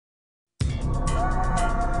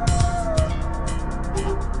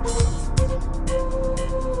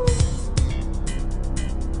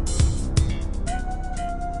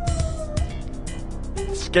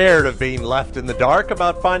Scared of being left in the dark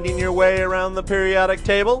about finding your way around the periodic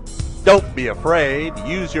table? Don't be afraid.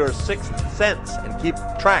 Use your sixth sense and keep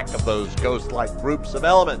track of those ghost-like groups of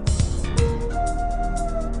elements.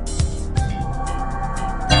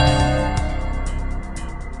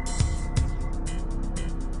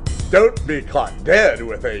 Don't be caught dead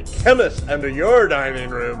with a chemist under your dining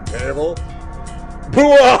room table.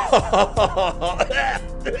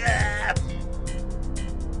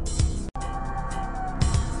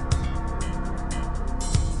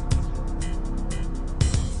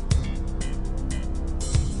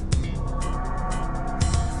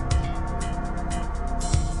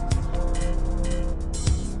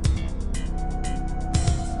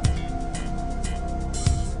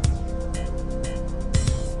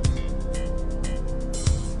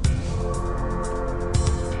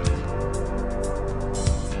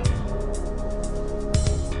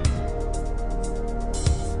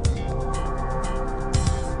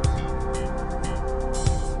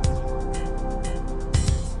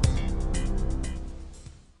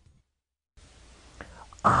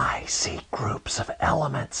 I see groups of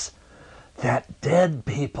elements that dead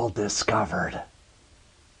people discovered.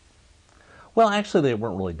 Well, actually, they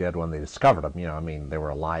weren't really dead when they discovered them. I mean, they were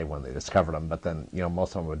alive when they discovered them, but then,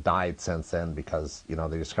 most of them have died since then because,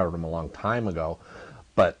 they discovered them a long time ago.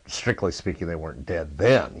 But strictly speaking, they weren't dead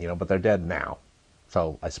then, but they're dead now.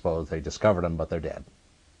 So I suppose they discovered them, but they're dead.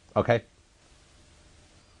 Okay?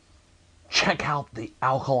 Check out the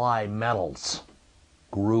alkali metals.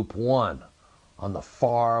 Group 1. On the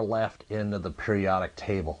far left end of the periodic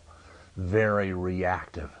table. Very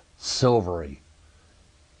reactive, silvery.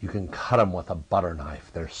 You can cut them with a butter knife.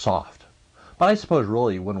 They're soft. But I suppose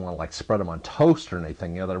really you wouldn't want to spread them on toast or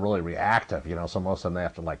anything. They're really reactive, so most of them they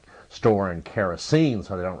have to store in kerosene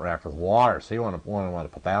so they don't react with water. So you want to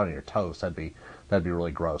put that on your toast. That'd be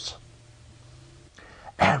really gross.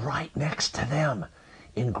 And right next to them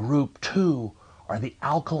in group 2 are the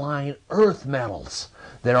alkaline earth metals.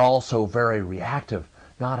 They're also very reactive,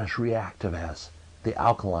 not as reactive as the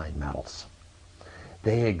alkaline metals.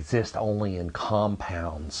 They exist only in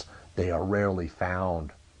compounds. They are rarely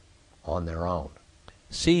found on their own.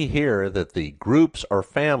 See here that the groups or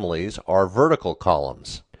families are vertical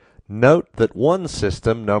columns. Note that one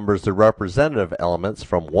system numbers the representative elements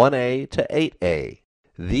from 1A to 8A.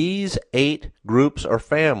 These 8 groups or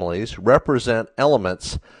families represent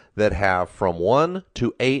elements that have from 1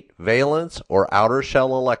 to 8 valence or outer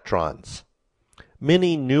shell electrons.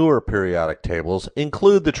 Many newer periodic tables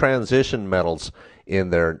include the transition metals in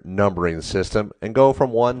their numbering system and go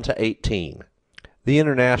from 1 to 18. The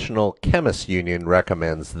International Chemists Union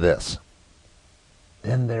recommends this.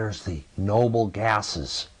 Then there's the noble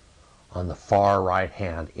gases on the far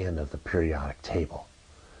right-hand end of the periodic table.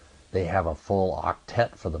 They have a full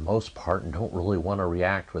octet for the most part and don't really want to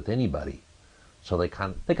react with anybody. So they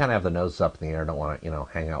kind of have the noses up in the air, don't want to,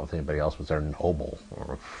 hang out with anybody else, but they're noble,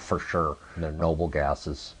 for sure. And they're noble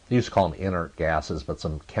gases. They used to call them inert gases, but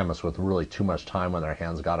some chemists with really too much time on their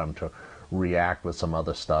hands got them to react with some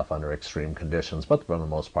other stuff under extreme conditions, but for the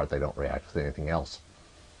most part they don't react with anything else.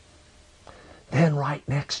 Then right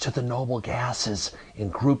next to the noble gases in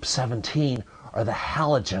group 17 are the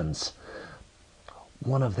halogens.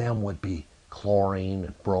 One of them would be chlorine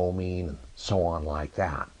and bromine and so on like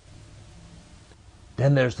that.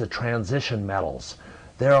 Then there's the transition metals.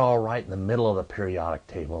 They're all right in the middle of the periodic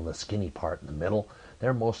table, in the skinny part in the middle.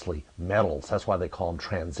 They're mostly metals. That's why they call them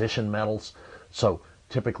transition metals. So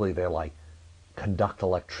typically they conduct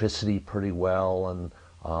electricity pretty well, and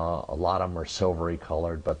a lot of them are silvery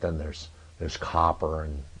colored, but then there's copper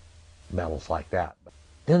and metals like that.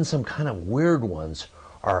 Then some kind of weird ones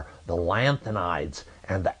are the lanthanides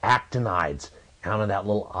and the actinides down on that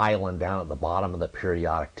little island down at the bottom of the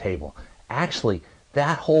periodic table. Actually,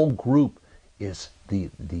 that whole group is the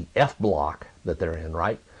F block that they're in,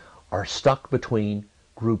 right, are stuck between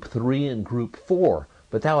group 3 and group 4,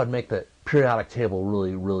 but that would make the periodic table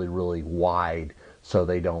really, really, really wide, so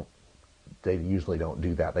they usually don't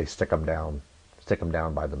do that. They stick them down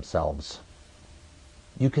by themselves.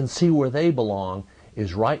 You can see where they belong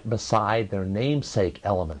is right beside their namesake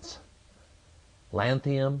elements,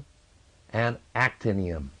 lanthanum and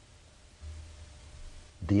actinium.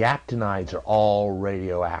 The actinides are all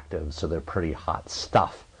radioactive, so they're pretty hot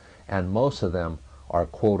stuff, and most of them are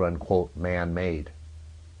quote-unquote man-made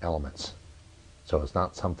elements. So it's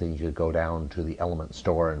not something you could go down to the element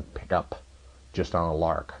store and pick up just on a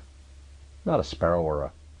lark. Not a sparrow or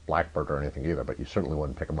a blackbird or anything either, but you certainly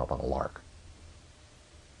wouldn't pick them up on a lark.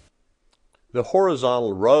 The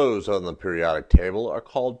horizontal rows on the periodic table are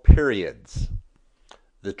called periods.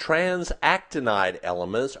 The transactinide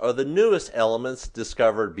elements are the newest elements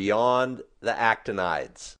discovered beyond the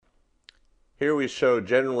actinides. Here we show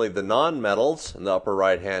generally the nonmetals in the upper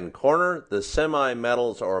right-hand corner, the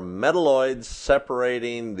semi-metals or metalloids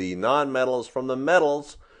separating the nonmetals from the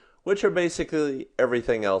metals, which are basically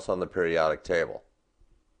everything else on the periodic table.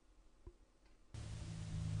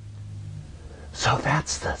 So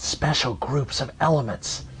that's the special groups of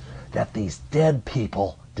elements that these dead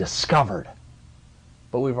people discovered.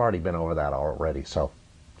 But we've already been over that already, so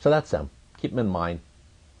that's them. Keep them in mind.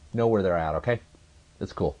 Know where they're at, okay?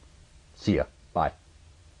 It's cool. See ya. Bye.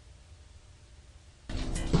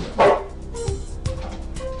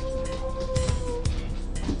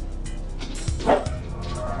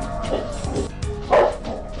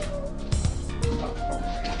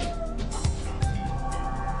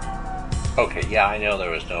 Okay, yeah, I know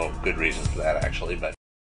there was no good reason for that actually, but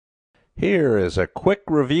here is a quick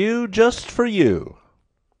review just for you.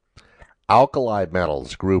 Alkali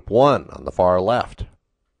metals, group 1 on the far left.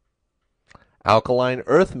 Alkaline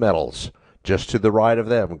earth metals, just to the right of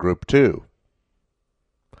them, group 2.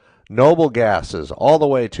 Noble gases, all the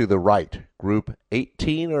way to the right, group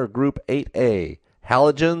 18 or group 8A.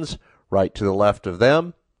 Halogens, right to the left of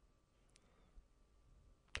them.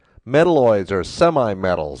 Metalloids or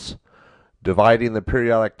semi-metals, dividing the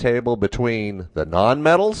periodic table between the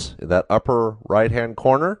nonmetals in that upper right-hand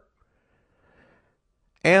corner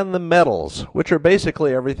and the metals, which are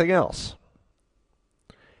basically everything else.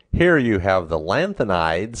 Here you have the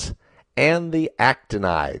lanthanides and the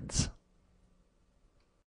actinides.